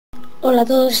Hola a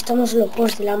todos, estamos en los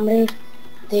Juegos del Hambre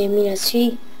de Mira,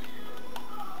 sí,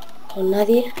 con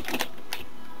nadie.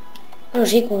 Bueno,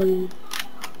 sí, con...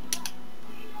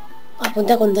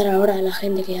 Apunta a contar ahora a la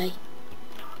gente que hay.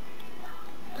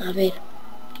 A ver.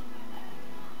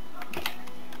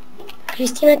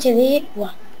 Cristian HD...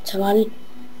 Buah, chaval.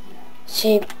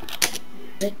 Sí.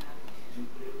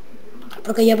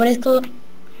 Porque yo aparezco...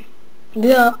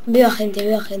 Veo a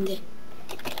gente.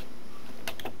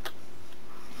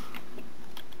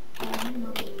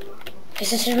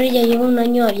 Ese server ya lleva un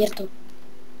año abierto.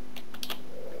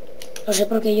 Lo sé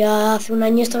porque yo hace un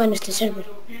año estaba en este server.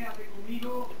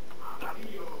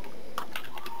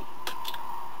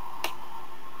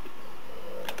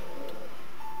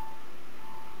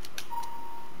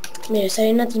 Mira, esta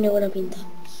arena tiene buena pinta.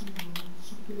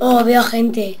 Oh, veo a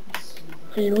gente.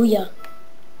 Aleluya.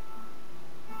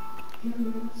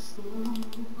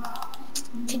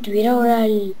 Si tuviera ahora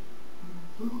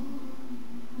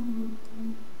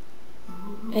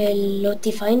el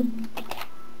Optifine,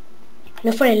 no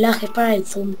es por el lag, es para el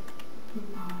zoom.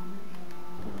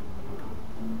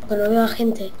 Porque no veo a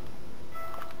gente.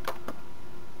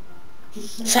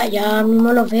 O sea, ya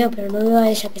mismo los veo, pero no veo a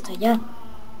esa que está allá.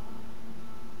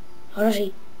 Ahora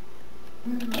sí.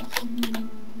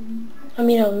 Ah,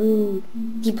 mira, un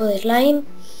tipo de slime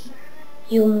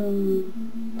y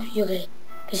un... Yo qué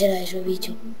será eso, el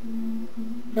bicho.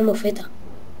 Una mofeta.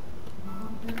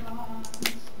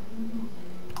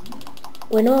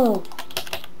 Bueno,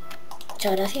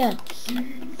 muchas gracias.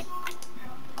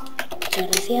 Muchas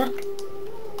gracias.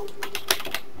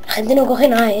 La gente no coge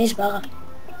nada, es vaga.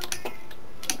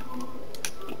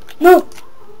 ¡No!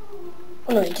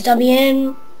 Bueno, yo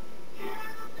también...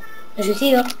 Me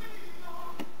suicido.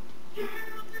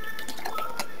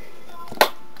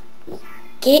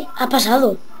 ¿Qué ha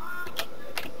pasado?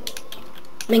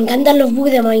 Me encantan los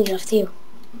bugs de Minecraft, tío.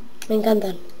 Me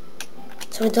encantan.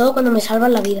 Sobre todo cuando me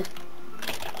salvan la vida.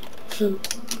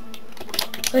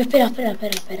 Oh, espera. Me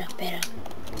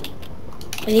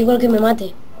da igual que me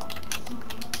mate.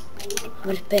 A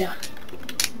ver, espera.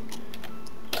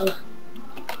 Toma.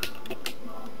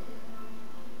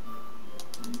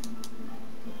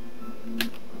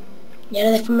 Y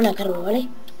ahora después me la cargo, ¿vale?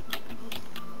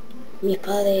 Mi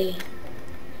espada de...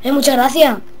 muchas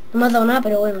gracias. No me has dado nada,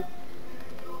 pero bueno.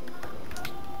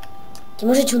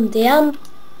 Hemos hecho un team.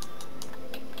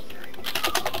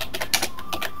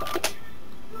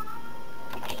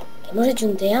 Hemos hecho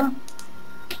un team.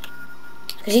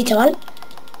 ¿A que sí, chaval?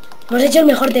 Hemos hecho el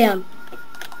mejor team.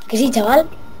 ¿A que sí, chaval?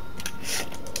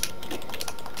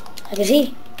 ¿A que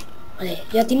sí? Vale,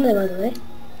 yo a ti no te mato, ¿eh?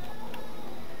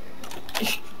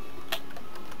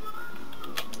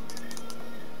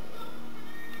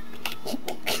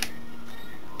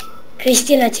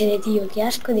 Cristian HD, tío, qué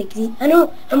asco de Cristian. Ah,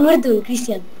 no, ha muerto el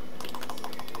Cristian.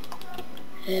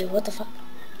 What the fuck.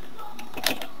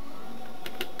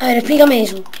 A ver, explícame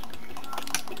eso.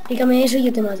 Explícame eso y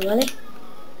yo te mato, ¿vale?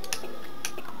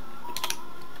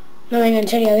 No, venga, en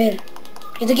serio, a ver.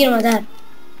 Yo te quiero matar.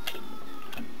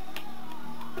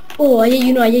 Ahí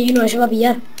hay uno, eso va a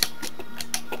pillar.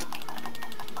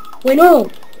 Bueno,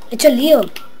 he hecho el lío.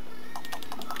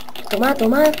 Toma,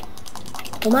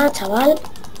 chaval.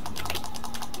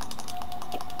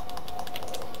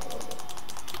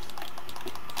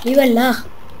 Viva el lag.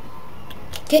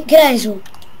 ¿Qué era eso?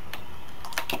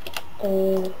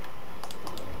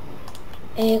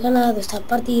 He ganado esta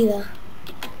partida.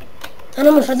 Ah,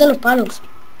 no, me faltan los palos.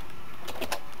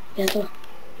 Mira, toma.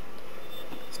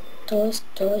 Esto.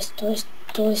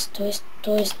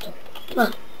 Ah,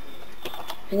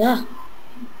 venga.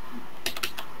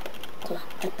 Toma,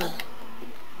 la espada.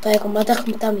 Para que combatas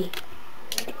contra mí.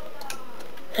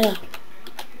 Venga.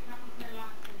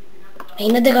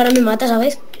 Imagínate que ahora me mata,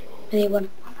 ¿sabes? Me da igual.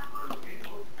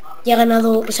 Ya he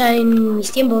ganado, o sea, en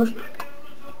mis tiempos.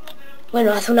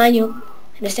 Bueno, hace un año,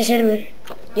 en este server,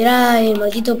 yo era el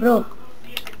maldito pro. O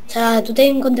sea, tú te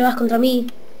encontrabas contra mí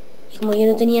y como yo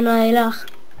no tenía nada de lag,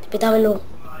 te petaba el ojo.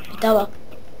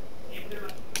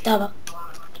 Petaba.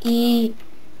 Y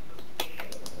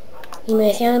me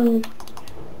decían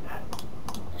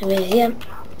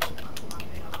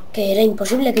que era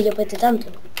imposible que yo pete tanto.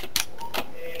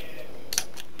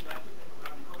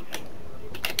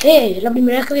 Es la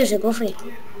primera vez que veo ese cofre.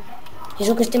 Y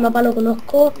eso que este mapa lo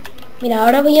conozco. Mira,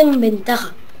 ahora voy en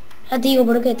ventaja. Ahora te digo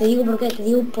por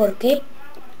qué.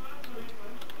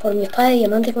 Por mi espada de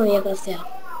diamante que me voy a craftear.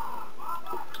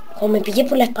 Como me pillé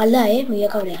por la espalda, me voy a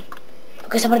cabrear.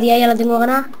 Porque esa partida ya la tengo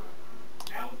ganada.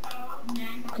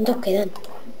 ¿Cuántos quedan?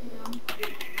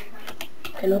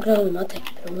 Que no creo que me mate,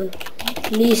 pero bueno.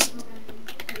 Listo.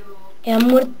 Ha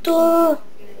muerto.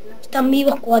 Están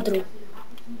vivos 4.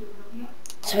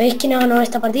 ¿Sabéis quién ha ganado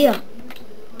esta partida?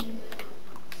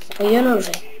 Pues yo no lo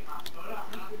sé.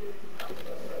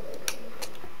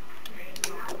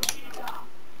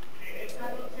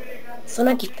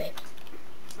 Zona XP.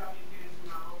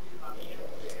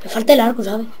 Me falta el arco,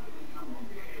 ¿sabes?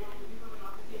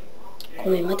 Como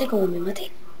me mate, como me mate.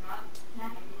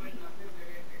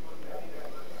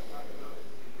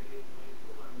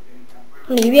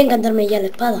 Bueno, yo voy a encantarme ya la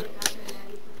espada.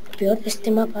 Lo peor de este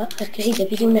mapa es que si te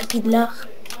pilla un speed lag,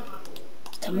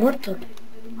 estás muerto.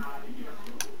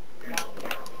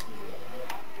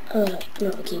 Ahora, no,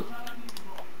 aquí.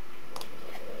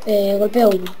 Golpeo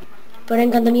uno. Peor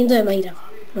encantamiento de Mayra.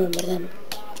 No, en verdad no.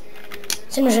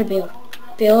 Ese no es el peor.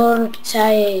 Peor, o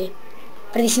sea,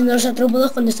 prediciendo los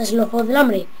artrópodos cuando estás en los Juegos del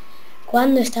Hambre.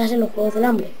 Cuando estás en los Juegos del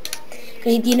Hambre.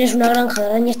 Que si tienes una granja de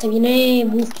arañas te viene...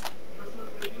 un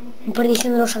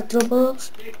prediciendo los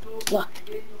artrópodos. Buah.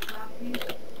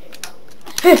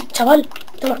 Chaval.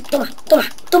 Toma, toma, toma,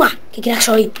 toma. ¿Qué crack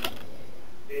soy?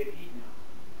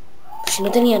 Pues si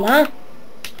no tenía nada.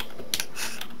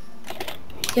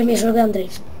 Dios mío, solo quedan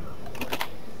 3.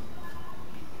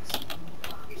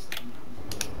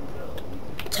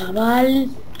 Chaval.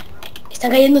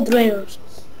 Están cayendo truenos.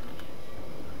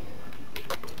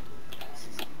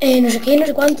 No sé qué, no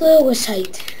sé cuánto de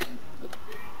Westside.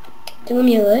 Tengo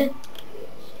miedo, ¿eh?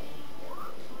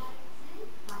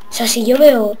 O sea, si yo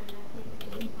veo...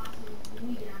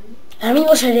 Ahora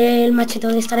mismo seré el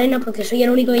machetón de esta arena porque soy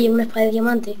el único que lleva una espada de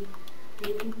diamante.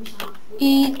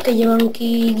 Y que llevan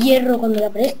aquí hierro cuando la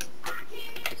aparezco.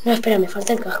 No, espera, me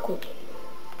falta el casco.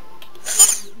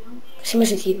 Casi me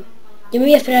suicido. Yo me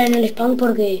voy a esperar en el spawn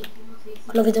porque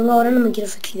con lo que tengo ahora no me quiero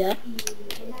suicidar.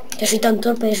 Yo soy tan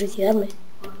torpe de suicidarme.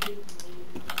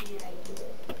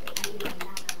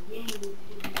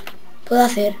 Puedo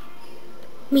hacer.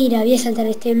 Mira, voy a saltar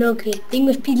este bloque. Tengo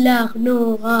speed lag,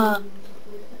 no,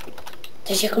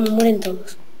 Así es como mueren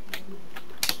todos.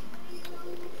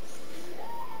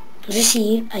 No sé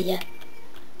si ir allá.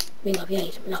 Venga, voy a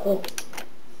ir, me la juego.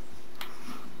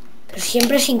 Pero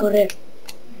siempre sin correr.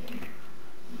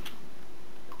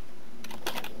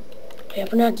 Voy a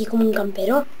poner aquí como un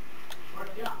campero.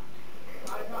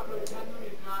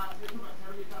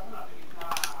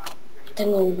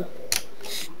 Tengo uno.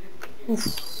 Uf.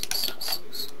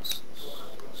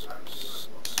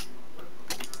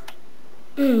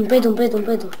 Un peto, un peto, un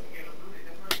peto.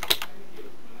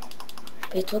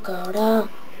 Peto que ahora...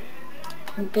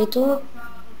 Un peto...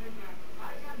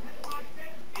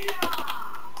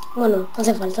 Bueno,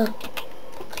 hace falta.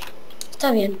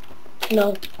 Está bien.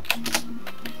 No.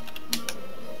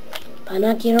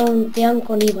 Pana, quiero un tean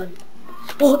con Iván.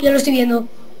 ¡Oh, ya lo estoy viendo!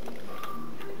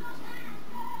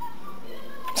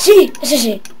 ¡Sí! Es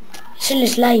ese. Es el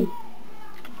slime.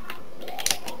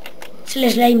 Es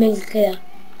el slime el que queda.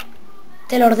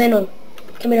 Te lo ordeno.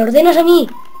 ¿Que me lo ordenas a mí?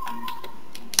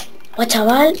 ¡Oh,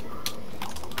 chaval!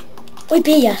 ¡Uy,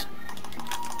 pillas!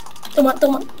 Toma,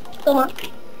 toma, toma.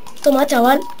 Toma,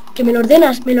 chaval. Que me lo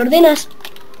ordenas, me lo ordenas.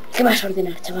 ¿Qué vas a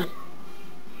ordenar, chaval?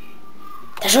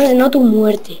 Te has ordenado tu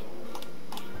muerte.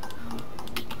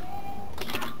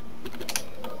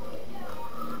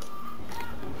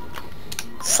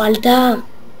 Falta...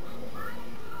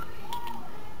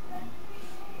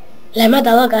 ¿La he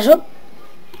matado acaso?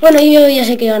 Bueno, yo ya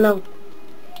sé que he ganado.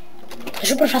 Es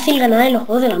súper fácil ganar en los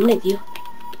Juegos del Hambre, tío.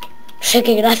 No sé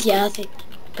qué gracia hace.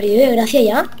 ¿Periodo de gracia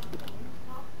ya?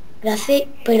 Gracia,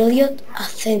 periodo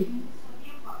hacen.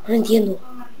 No lo entiendo.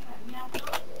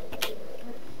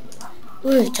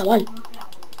 Uy, chaval.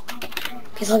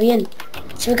 Empezó bien.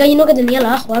 Se me cayó uno que tenía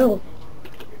la ajo o algo.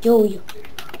 Yo huyo.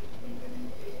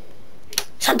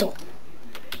 ¡Salto!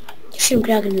 Yo soy un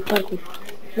crack en el parkour.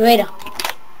 Lo era.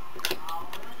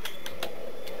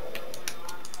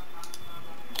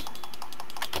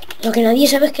 Lo que nadie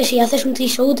sabe es que si haces un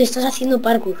trick-show te estás haciendo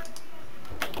parkour.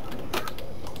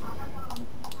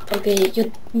 Porque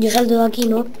yo salto de aquí,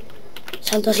 ¿no?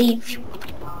 Salto así.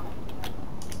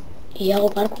 Y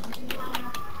hago parkour.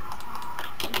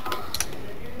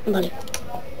 Vale.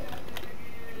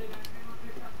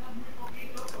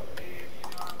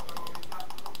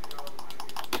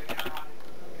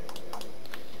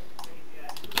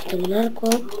 Tengo un arco.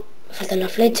 Me faltan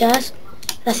las flechas.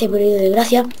 Gracias por ir de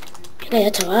gracia. Venga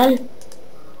ya, chaval.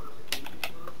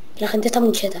 La gente está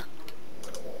muy cheta.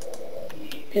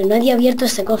 Pero nadie ha abierto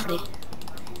este cofre.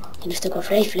 Y en este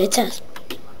cofre hay flechas.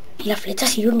 Y las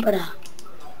flechas sirven para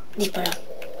disparar.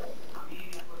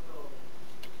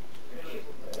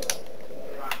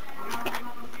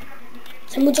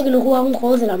 Hace mucho que no jugaba un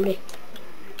juego del hambre.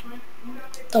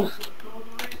 Toma.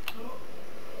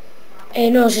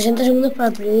 No, 60 segundos para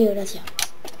el periodo, gracias.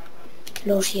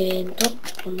 Lo siento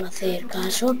por no hacer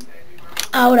caso.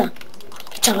 Ahora,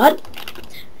 chaval,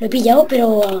 lo he pillado,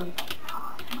 pero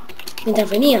mientras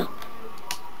venía.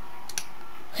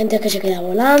 Gente que se queda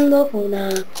volando con una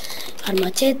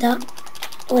armacheta.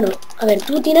 Bueno, a ver,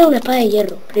 tú tienes una espada de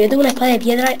hierro, pero yo tengo una espada de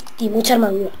piedra y mucha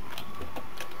armadura.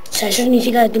 O sea, eso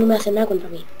significa que tú no me haces nada contra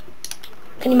mí.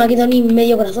 Que ni me ha quitado ni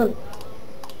medio corazón.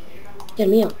 Dios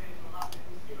mío.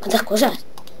 ¿Cuántas cosas?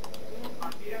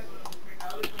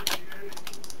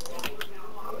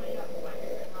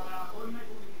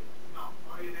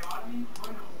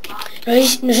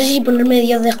 No sé si ponerme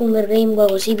Dios de Hunger Game o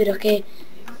algo así, pero es que...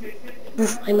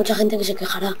 hay mucha gente que se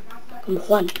quejará. Como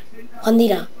Juan. Juan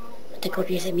dirá, no te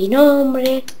copies de mi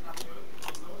nombre.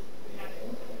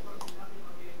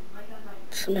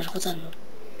 Unas gotas no.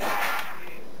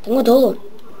 Tengo todo.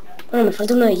 Bueno, me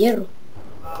falta uno de hierro.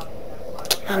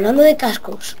 Hablando de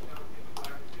cascos.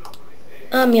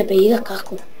 Ah, mi apellido es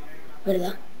Casco,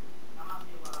 ¿verdad?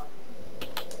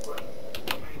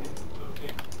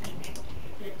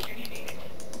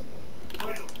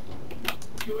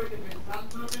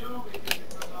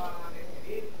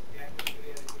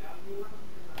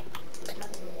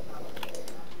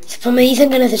 Después me dicen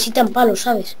que necesitan palos,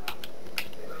 ¿sabes?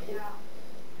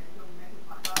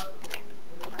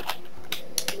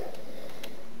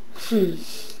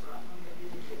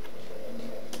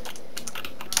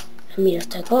 Mira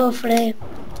este cofre.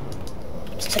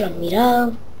 Esto lo han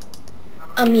mirado.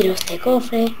 Han mirado este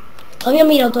cofre. Todavía han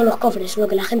mirado todos los cofres, lo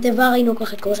que la gente es vaga y no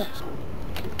coge cosas.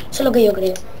 Eso es lo que yo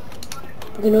creo.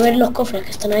 Porque no ver los cofres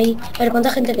que están ahí. A ver,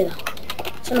 ¿cuánta gente queda?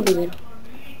 Eso es lo primero.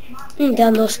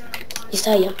 Quedan 2. Y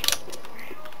está ya.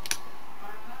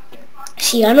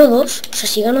 Si gano 2, o sea,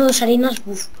 si gano 2 harinas,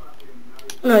 uff.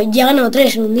 Bueno, ya gano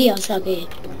 3 en un día, o sea que...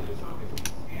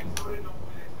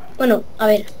 Bueno, a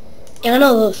ver, he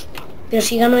ganado 2, pero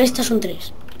si gano esta son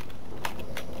 3.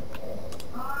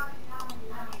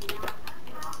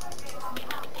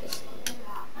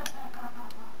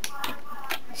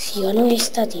 Si gano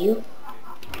esta, tío.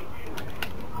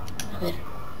 A ver.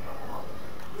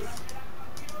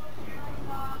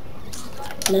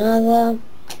 Nada.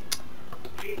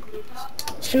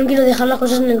 Es que no quiero dejar las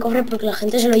cosas en el cofre porque la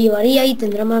gente se lo llevaría y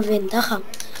tendrá más ventaja.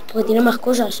 Porque tiene más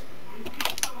cosas.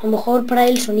 A lo mejor para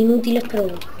él son inútiles, pero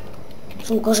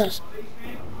son cosas.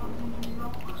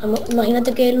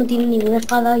 Imagínate que él no tiene ninguna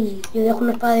espada y yo dejo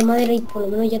una espada de madera y por lo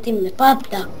menos ya tiene una espada.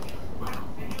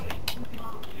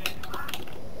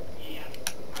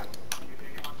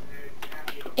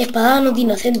 Espada no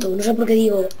tiene acento, no sé por qué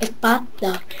digo espada.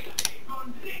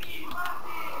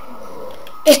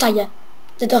 Esta ya.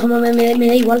 De todas formas me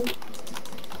da igual.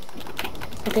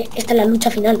 Porque esta es la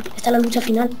lucha final. Esta es la lucha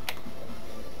final.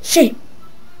 Sí.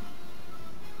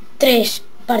 3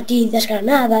 partidas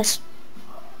ganadas.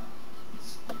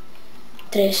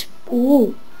 3.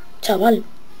 Chaval.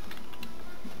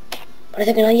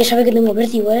 Parece que nadie sabe que tengo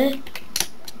vértigo, ¿eh?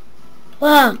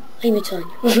 ¡Guau! Ahí me he hecho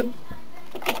daño.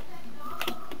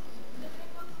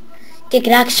 ¡Qué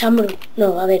crack, Sambro!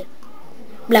 No, a ver.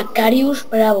 Blackarius,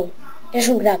 bravo. Es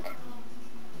un crack.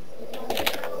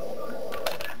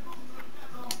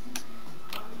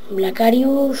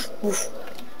 Blackarius... Uff.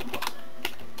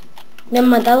 Me han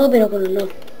matado, pero con honor.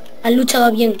 Has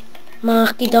luchado bien. Me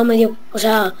has quitado medio... O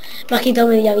sea, me has quitado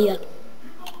media vida.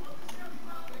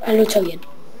 Has luchado bien.